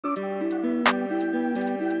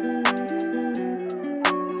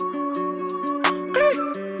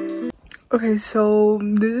Okay, so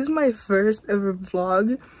this is my first ever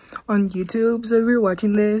vlog on YouTube. So if you're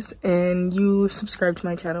watching this and you subscribe to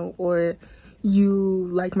my channel or you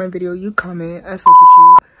like my video, you comment, I fuck with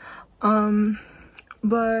you.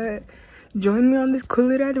 But join me on this cool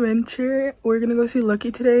little adventure. We're gonna go see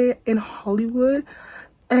Lucky today in Hollywood,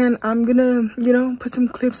 and I'm gonna, you know, put some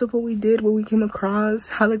clips of what we did, what we came across,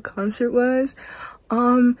 how the concert was.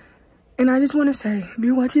 And I just want to say, if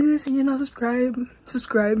you're watching this and you're not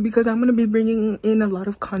subscribe, because I'm gonna be bringing in a lot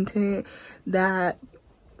of content that,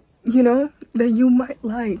 you know, that you might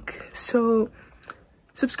like. So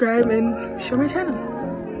subscribe and share my channel.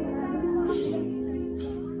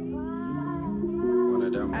 One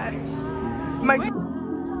of them.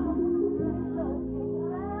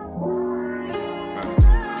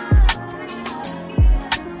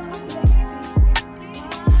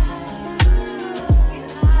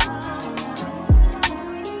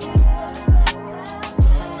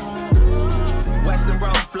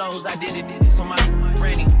 I did it for my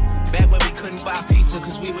granny. Back when we couldn't buy pizza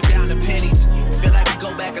cause we were down to pennies. Feel like we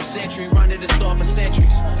go back a century, run to the store for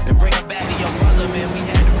centuries. And bring it back to your brother, man, we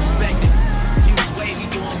had to respect it. He was wavy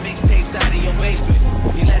doing mixtapes out of your basement.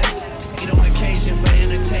 He let it eat on occasion for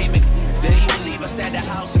entertainment. Then he would leave us at the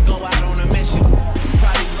house and go out on a mission.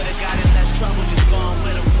 Probably would've got in less trouble just going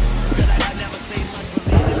with him. Feel like I never say much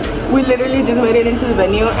for me. We literally just made it into the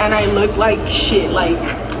venue and I look like shit, like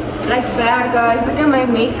bad, guys. Look at my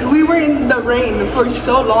makeup. We were in the rain for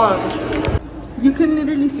so long. You can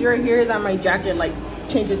literally see right here that my jacket like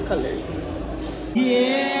changes colors.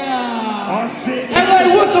 Yeah. Oh shit. And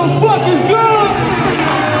like, what the fuck is good?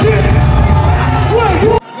 Yeah. Wait,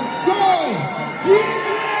 let's go.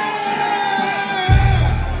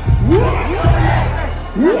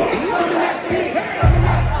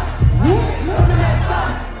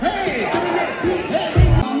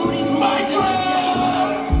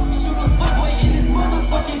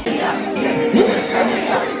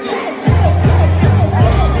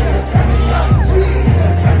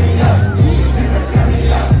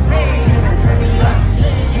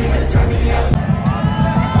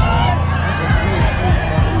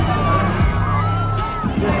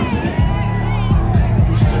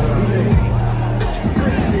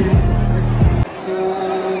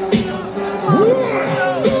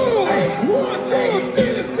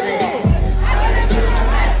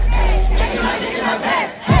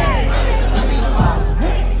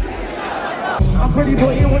 Pretty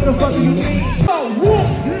boy, what the fuck do you need? Go, whoop.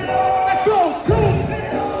 Let's go, 2.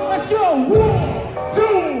 Let's go, 1, 2,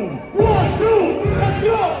 1, 2. Let's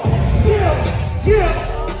go. Yeah, yeah,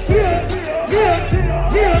 yeah, yeah,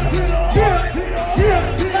 yeah, yeah, yeah.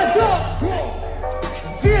 Let's go.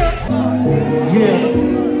 Yeah, yeah,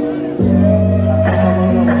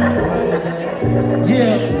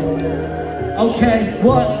 yeah. Okay,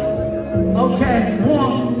 what? Okay,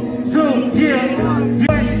 1, 2, yeah.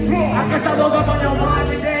 I guess I woke up on your mind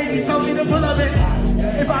today. You told me to pull up it.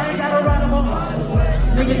 If I ain't got a run, I'm on.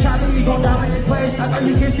 Nigga try to leave on down in this place. I know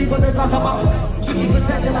you can see what they talk about. Keep me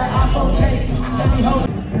protected like iPhone cases. Let me hold it.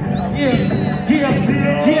 Yeah,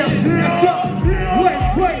 yeah, yeah. Let's go.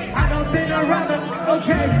 Wait. I done been around it.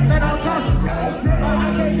 Okay, man, I'll toss it.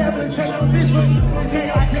 I can't never trade no bitch with you. Okay,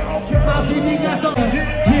 I can't. My BB got some.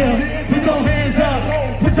 Yeah, put your hands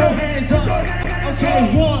up. Put your hands up. Okay,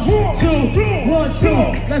 1, 2, 1, 2.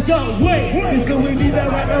 Let's go. Wait, this the way we been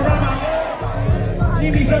right around my.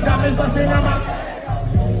 Need me some diamonds busting out my.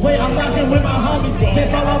 Wait, I'm rocking with my homies.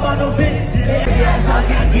 Can't follow by no bitch. Yeah, so I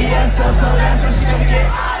can't be that stuff, so that's what she never get.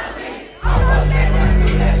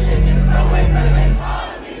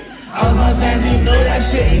 I was on Sands, you know that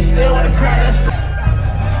shit. You still wanna cry, that's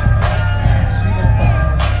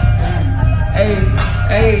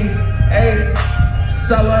Hey.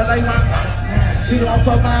 So I like my. She gon'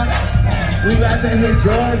 fuck my. We about to hit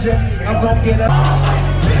Georgia. I'm gon' get up.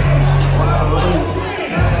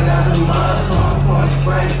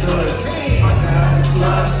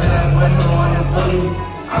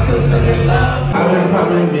 I've been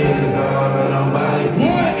probably big and don't know nobody.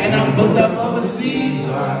 And I'm booked up overseas,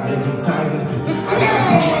 so I've been enticing. I got a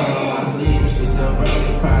phone on my sleeve, she's still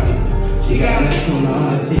really proud of me. She got me tune on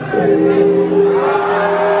her teeth.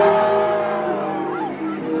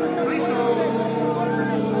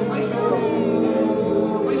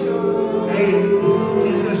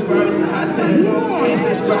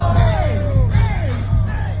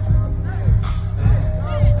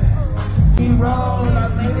 I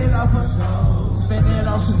made it off a soul, spinning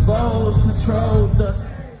off some bowls, patrol the.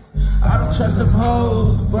 I don't trust them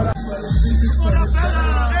hoes, but I swear the streets is for the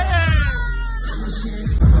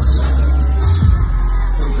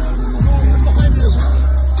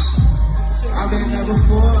I've been there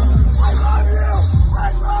before.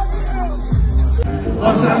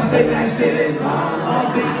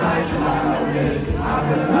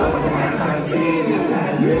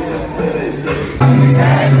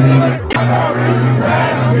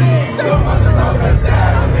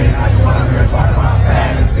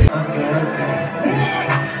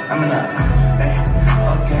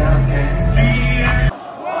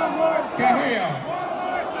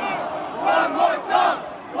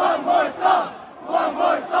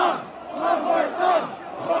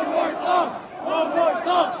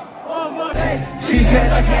 She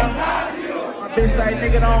said again, my bitch like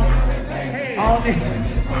nigga don't it.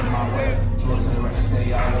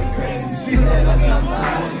 She said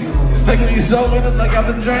like you sober, like I've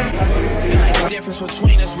been drinking. Feel like the difference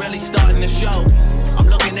between us really starting to show. I'm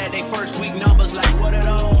looking at they first week numbers like what are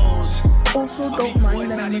those? Also, don't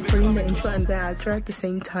mind that I'm recording the intro and the outro at the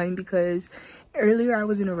same time because earlier I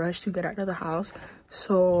was in a rush to get out of the house,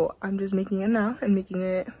 so I'm just making it now and making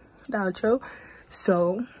it the outro.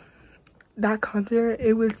 So that concert,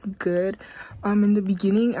 it was good. In the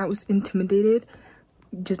beginning I was intimidated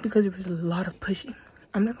just because there was a lot of pushing.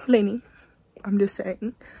 I'm not complaining, I'm just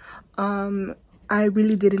saying. I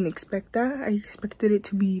really didn't expect that. I expected it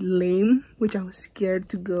to be lame, which I was scared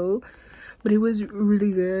to go, but it was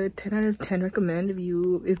really good. 10 out of 10 recommend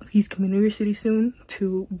if he's coming to your city soon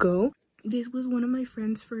to go. This was one of my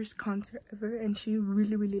friend's first concert ever and she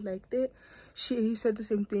really liked it. She said the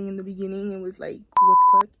same thing in the beginning. It was like, what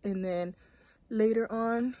the fuck? And then later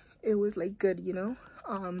on it was like good, you know.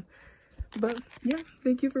 But yeah,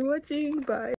 thank you for watching. Bye.